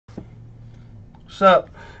What's up?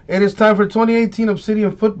 It is time for 2018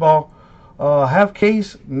 Obsidian football. Half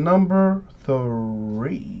case number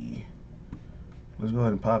 3. Let's go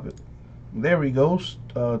ahead and pop it. There we go.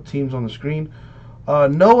 Teams on the screen.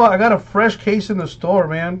 Noah, I got a fresh case in the store,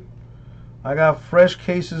 man. I got fresh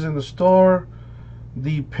cases in the store.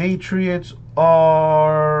 The Patriots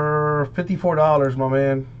are $54, my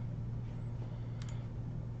man.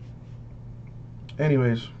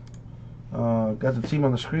 Anyways, got the team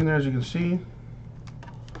on the screen there, as you can see.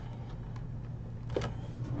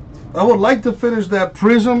 I would like to finish that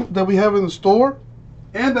Prism that we have in the store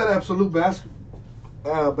and that Absolute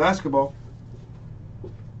basketball.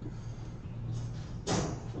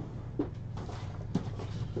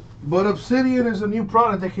 But Obsidian is a new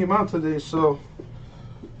product that came out today, so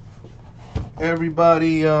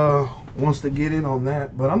everybody wants to get in on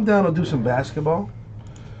that. But I'm down to do some basketball.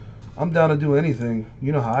 I'm down to do anything.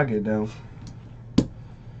 You know how I get down.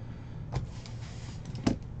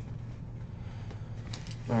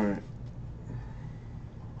 All right.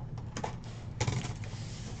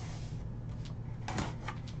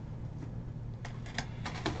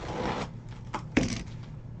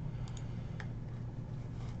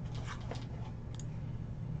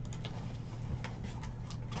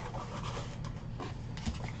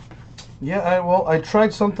 Yeah, I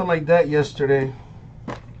tried something like that yesterday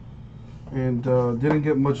and didn't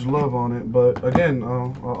get much love on it. But again,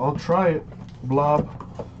 I'll try it, Blob.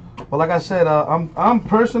 But like I said, I'm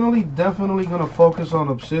personally definitely gonna focus on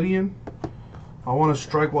Obsidian. I want to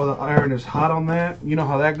strike while the iron is hot on that. You know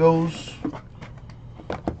how that goes.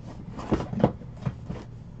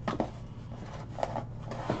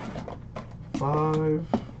 Five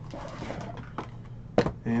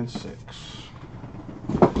and 6.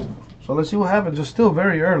 So let's see what happens. It's still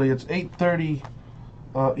very early. It's 8:30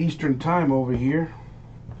 Eastern time over here.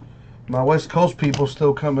 My West Coast people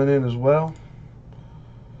still coming in as well.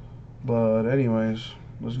 But anyways,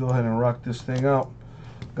 let's go ahead and rock this thing out.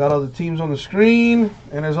 Got all the teams on the screen.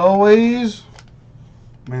 And as always,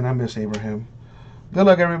 man, I miss Abraham. Good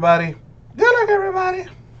luck, everybody. Good luck, everybody.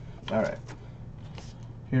 All right.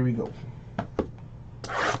 Here we go.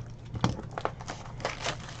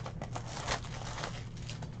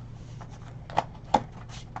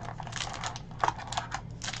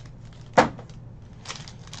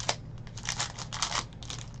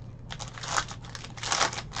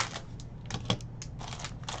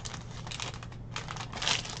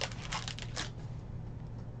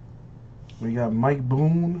 We got Mike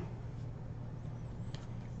Boone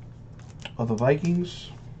of the Vikings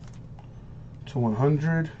to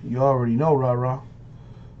 100. You already know, rah-rah.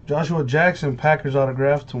 Joshua Jackson, Packers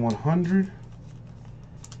autograph to 100.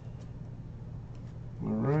 All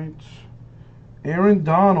right. Aaron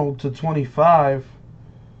Donald to 25.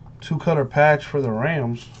 2-color patch for the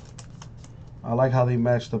Rams. I like how they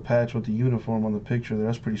matched the patch with the uniform on the picture there.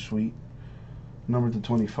 That's pretty sweet. Number to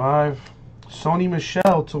 25. Sony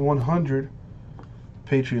Michel to 100.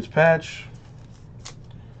 Patriots patch.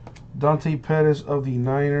 Dante Pettis of the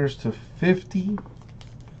Niners to 50.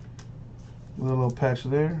 With a little patch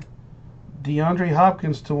there. DeAndre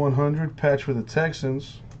Hopkins to 100. Patch for the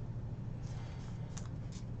Texans.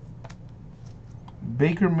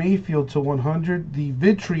 Baker Mayfield to 100. The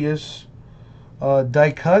Vitreous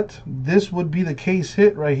die cut. This would be the case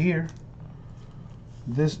hit right here.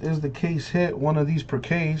 This is the case hit. One of these per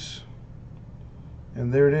case.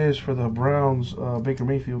 And there it is for the Browns, Baker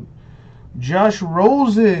Mayfield. Josh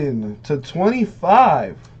Rosen to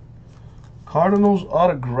 25. Cardinals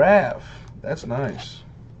autograph. That's nice.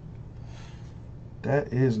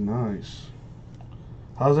 That is nice.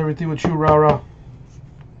 How's everything with you, Rara?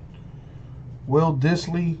 Will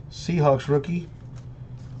Disley, Seahawks rookie.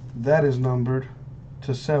 That is numbered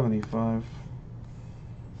to 75.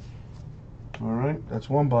 All right, that's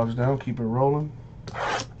one box down. Keep it rolling.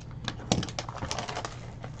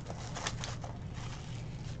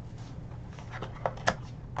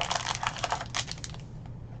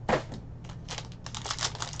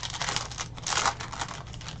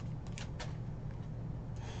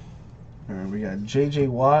 We got J.J.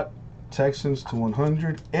 Watt, Texans to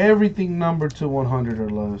 100. Everything numbered to 100 or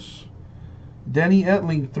less. Denny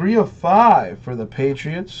Etling, 3 of 5 for the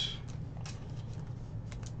Patriots.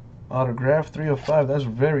 Autograph, 3 of 5. That's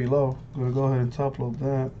very low. I'm going to go ahead and top load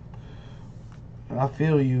that. I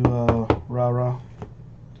feel you, Rah-Rah.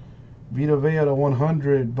 Vita Vea to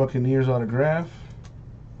 100, Buccaneers autograph.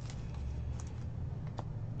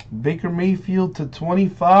 Baker Mayfield to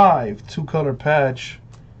 25, 2-color patch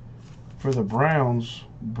for the Browns.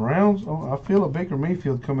 Oh, I feel a Baker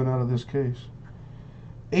Mayfield coming out of this case.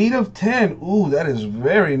 8 of 10. Ooh, that is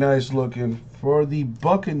very nice looking. For the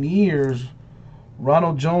Buccaneers,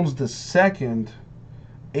 Ronald Jones the second.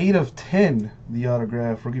 8 of 10, the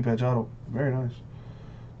autograph. Rookie patch auto. Very nice.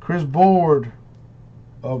 Chris Board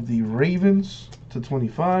of the Ravens to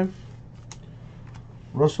 25.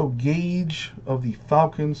 Russell Gage of the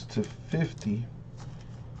Falcons to 50.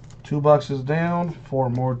 2 boxes down. 4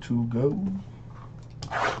 more to go.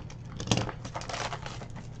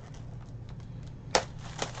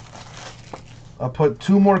 I put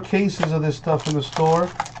 2 more cases of this stuff in the store.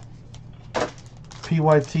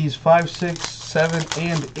 PYTs 5, 6, 7,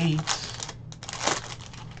 and 8.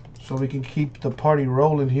 So we can keep the party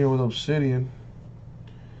rolling here with Obsidian.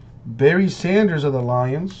 Barry Sanders of the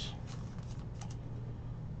Lions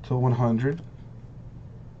to 100.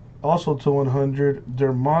 Also to 100,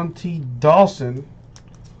 Dermonte Dawson,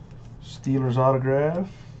 Steelers autograph.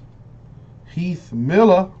 Heath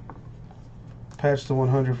Miller, patch to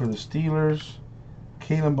 100 for the Steelers.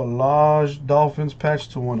 Kalen Ballage, Dolphins, patch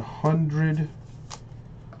to 100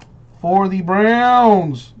 for the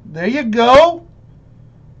Browns. There you go.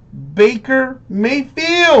 Baker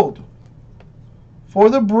Mayfield for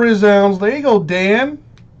the Browns. There you go, Dan.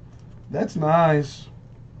 That's nice.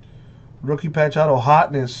 Rookie patch auto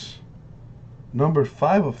Hotness, number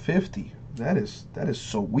 5 of 50. That is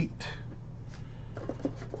sweet.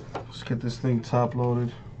 Let's get this thing top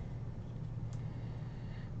loaded.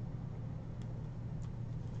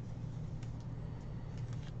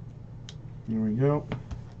 Here we go.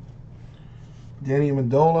 Danny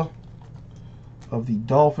Amendola of the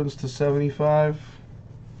Dolphins to 75.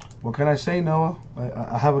 What can I say, Noah?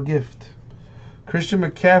 I have a gift. Christian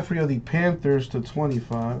McCaffrey of the Panthers to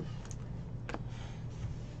 25.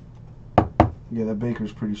 Yeah, that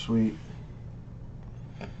Baker's pretty sweet.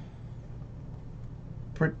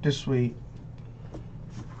 Pretty sweet.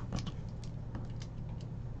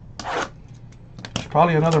 There's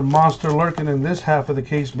probably another monster lurking in this half of the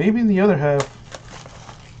case. Maybe in the other half.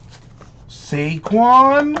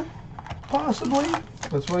 Saquon? Possibly.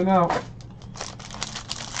 Let's find out.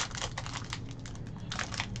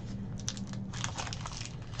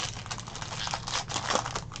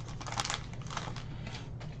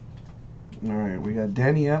 Alright, we got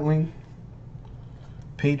Danny Etling,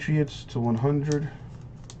 Patriots to 100.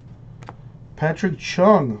 Patrick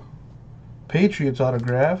Chung, Patriots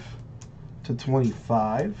autograph to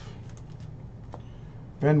 25.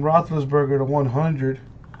 Ben Roethlisberger to 100.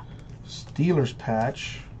 Steelers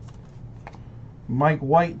patch. Mike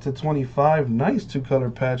White to 25. Nice 2-color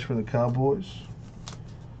patch for the Cowboys.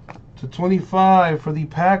 To 25 for the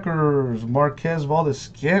Packers. Marquez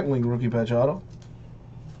Valdes-Scantling rookie patch auto.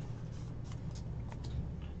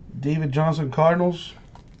 David Johnson Cardinals.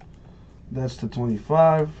 That's to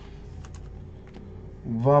 25.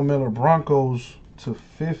 Von Miller Broncos to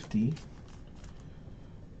 50.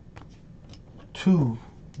 2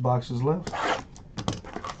 boxes left.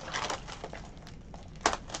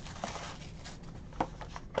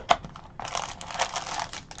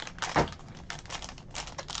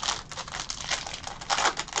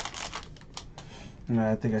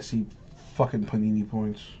 Nah, I think I see fucking Panini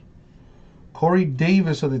points. Corey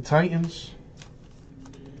Davis of the Titans.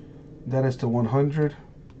 That is to 100.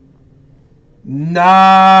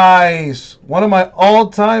 Nice! One of my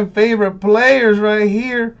all-time favorite players right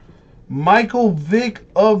here. Michael Vick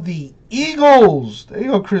of the Eagles. There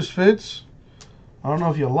you go, Chris Fitz. I don't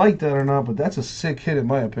know if you like that or not, but that's a sick hit in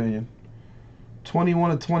my opinion.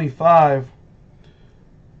 21 to 25.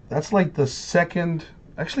 That's like the second...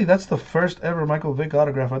 Actually, that's the first ever Michael Vick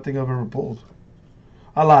autograph I think I've ever pulled.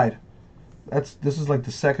 I lied. This is like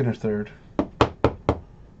the second or third.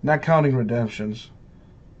 Not counting redemptions.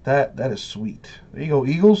 That is sweet. There you go,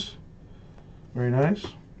 Eagles. Very nice.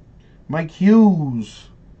 Mike Hughes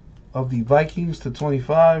of the Vikings to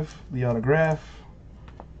 25, the autograph.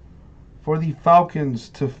 For the Falcons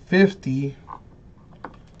to 50,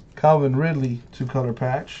 Calvin Ridley 2-color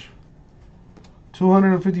patch.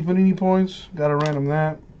 250 Panini points. Got a random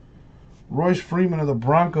that. Royce Freeman of the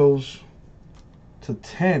Broncos to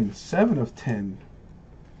 10. 7 of 10.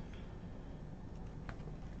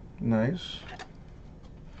 Nice.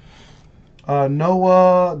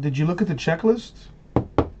 Noah, did you look at the checklist?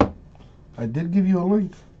 I did give you a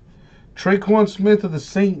link. Traquan Smith of the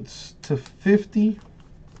Saints to 50.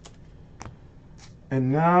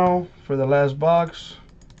 And now, for the last box,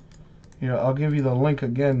 here, I'll give you the link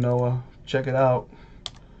again, Noah. Check it out.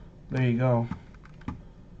 There you go.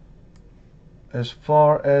 As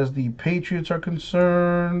far as the Patriots are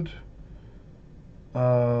concerned,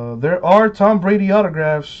 there are Tom Brady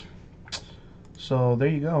autographs. So there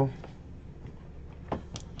you go.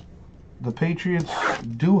 The Patriots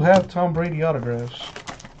do have Tom Brady autographs.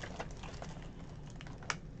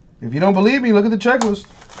 If you don't believe me, look at the checklist.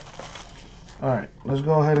 All right, let's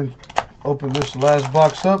go ahead and open this last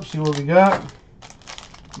box up, see what we got.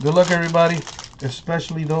 Good luck, everybody,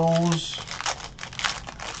 especially those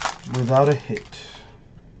without a hit.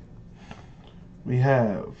 We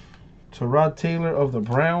have Tyrod Taylor of the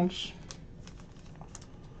Browns.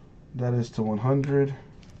 That is to 100.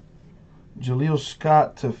 Jaleel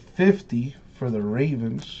Scott to 50 for the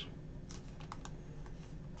Ravens.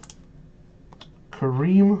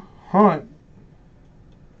 Kareem Hunt,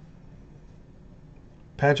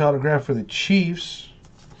 patch autograph for the Chiefs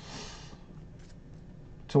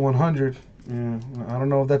to 100. Yeah, I don't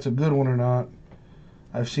know if that's a good one or not.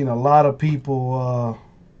 I've seen a lot of people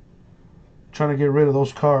trying to get rid of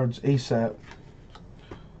those cards ASAP.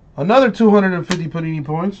 Another 250 Panini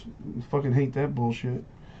points. I fucking hate that bullshit.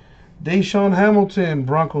 Deshaun Hamilton,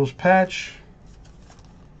 Broncos patch.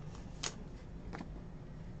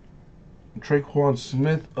 Traquan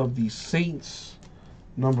Smith of the Saints,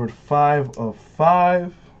 numbered 5 of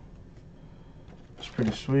 5. It's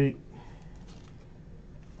pretty sweet.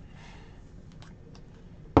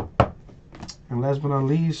 And last but not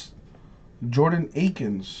least, Jordan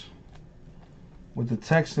Akins with the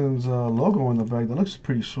Texans logo on the back. That looks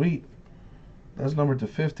pretty sweet. That's numbered to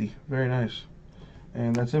 50. Very nice.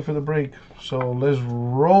 And that's it for the break. So let's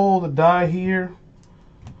roll the die here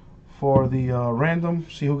for the random.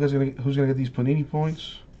 See who's gonna get these Panini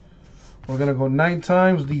points. We're gonna go 9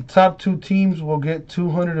 times. The top 2 teams will get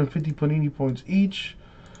 250 Panini points each.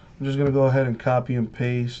 I'm just gonna go ahead and copy and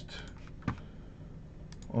paste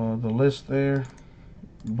the list there.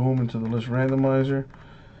 Boom, into the list randomizer.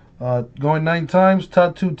 Going 9 times,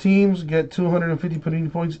 top 2 teams get 250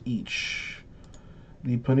 Panini points each.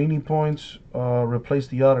 The Panini points replace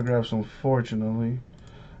the autographs, unfortunately.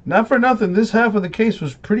 Not for nothing, this half of the case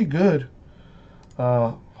was pretty good.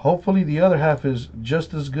 Hopefully the other half is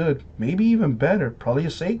just as good. Maybe even better. Probably a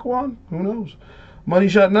Saquon. Who knows? Money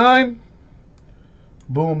shot 9.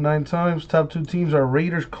 Boom, 9 times. Top 2 teams are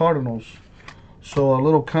Raiders, Cardinals. So a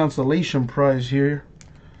little consolation prize here.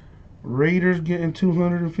 Raiders getting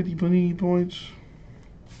 250 Panini points.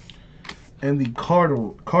 And the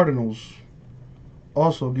Cardinals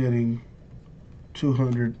also getting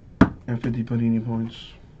 250 Panini points.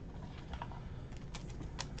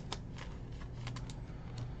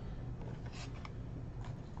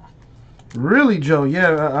 Really, Joe?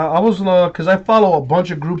 Yeah, I was, because I follow a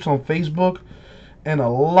bunch of groups on Facebook, and a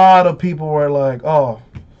lot of people were like, oh,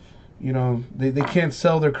 you know, they can't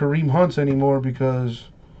sell their Kareem Hunts anymore because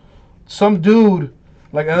some dude,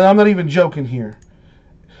 like, and I'm not even joking here.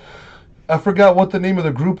 I forgot what the name of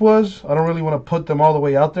the group was. I don't really want to put them all the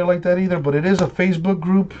way out there like that either, but it is a Facebook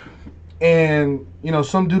group, and, you know,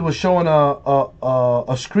 some dude was showing a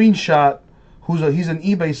screenshot. He's an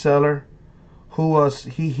eBay seller.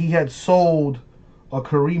 He had sold a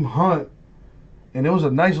Kareem Hunt, and it was a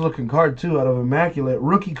nice looking card too, out of Immaculate,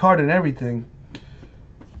 rookie card and everything.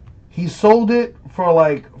 He sold it for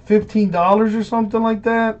like $15 or something like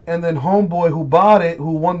that, and then homeboy who bought it,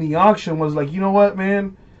 who won the auction, was like, you know what,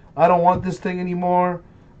 man, I don't want this thing anymore.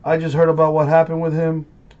 I just heard about what happened with him.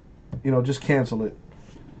 You know, just cancel it.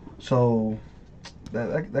 So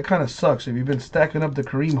that kind of sucks. If you've been stacking up the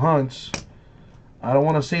Kareem Hunts, I don't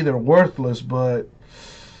want to say they're worthless, but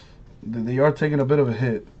they are taking a bit of a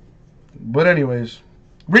hit. But anyways,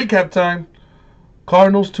 recap time.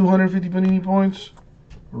 Cardinals, 250 Panini points.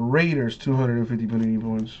 Raiders, 250 Panini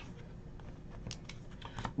points.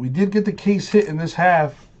 We did get the case hit in this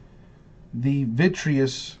half. The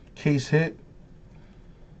vitreous case hit.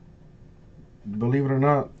 Believe it or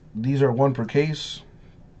not, these are 1 per case.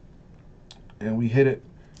 And we hit it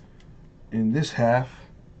in this half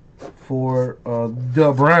for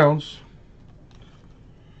the Browns.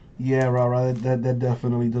 Yeah, Ra, that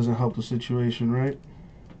definitely doesn't help the situation, right?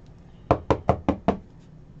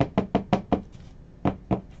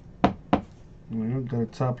 Got to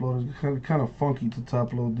top load. It's kind of funky to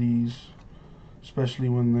top load these, especially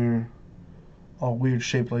when they're all weird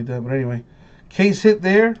shaped like that. But anyway, case hit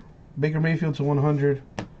there. Baker Mayfield to 100.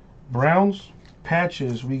 Browns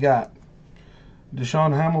patches. We got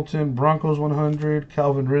Deshaun Hamilton, Broncos 100.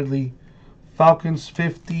 Calvin Ridley, Falcons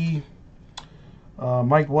 50.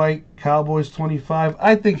 Mike White, Cowboys 25.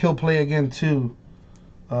 I think he'll play again too.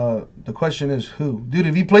 The question is who? Dude,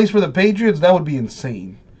 if he plays for the Patriots, that would be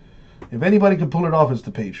insane. If anybody could pull it off, it's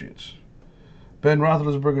the Patriots. Ben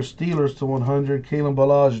Roethlisberger, Steelers to 100. Kalen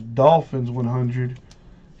Ballage, Dolphins 100.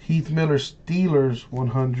 Heath Miller, Steelers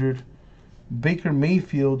 100. Baker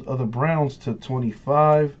Mayfield of the Browns to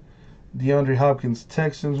 25. DeAndre Hopkins,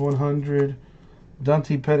 Texans 100.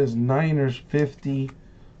 Dante Pettis, Niners 50.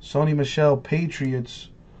 Sony Michel, Patriots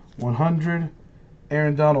 100.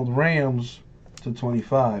 Aaron Donald, Rams, to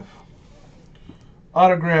 25.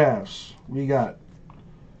 Autographs. We got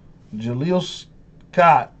Jaleel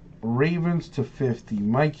Scott, Ravens, to 50.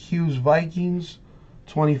 Mike Hughes, Vikings,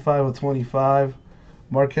 25 of 25.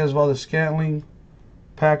 Marquez Valdes-Scantling,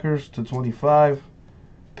 Packers, to 25.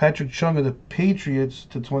 Patrick Chung of the Patriots,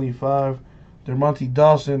 to 25. Dermonte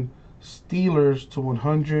Dawson, Steelers, to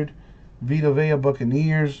 100. Vita Vea,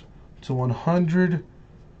 Buccaneers, to 100.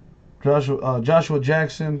 Joshua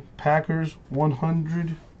Jackson, Packers,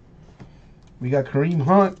 100. We got Kareem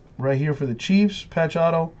Hunt right here for the Chiefs, patch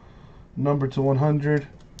auto, number to 100.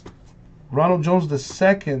 Ronald Jones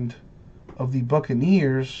II of the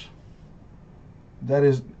Buccaneers, that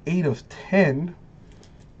is 8 of 10.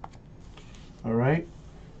 All right.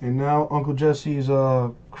 And now Uncle Jesse's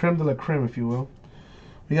creme de la creme, if you will.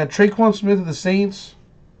 We got Traquan Smith of the Saints,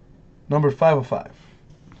 numbered 5 of 5.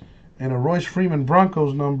 And a Royce Freeman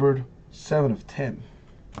Broncos, numbered 7 of 10.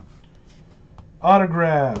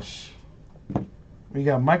 Autographs. We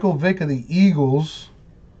got Michael Vick of the Eagles,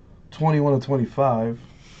 21 of 25.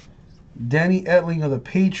 Danny Etling of the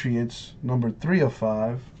Patriots, numbered 3 of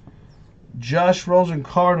 5. Josh Rosen,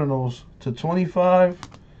 Cardinals, to 25.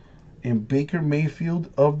 And Baker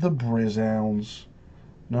Mayfield of the Browns,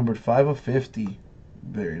 numbered 5 of 50.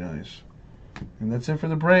 Very nice. And that's it for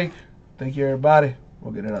the break. Thank you, everybody.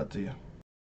 We'll get it out to you.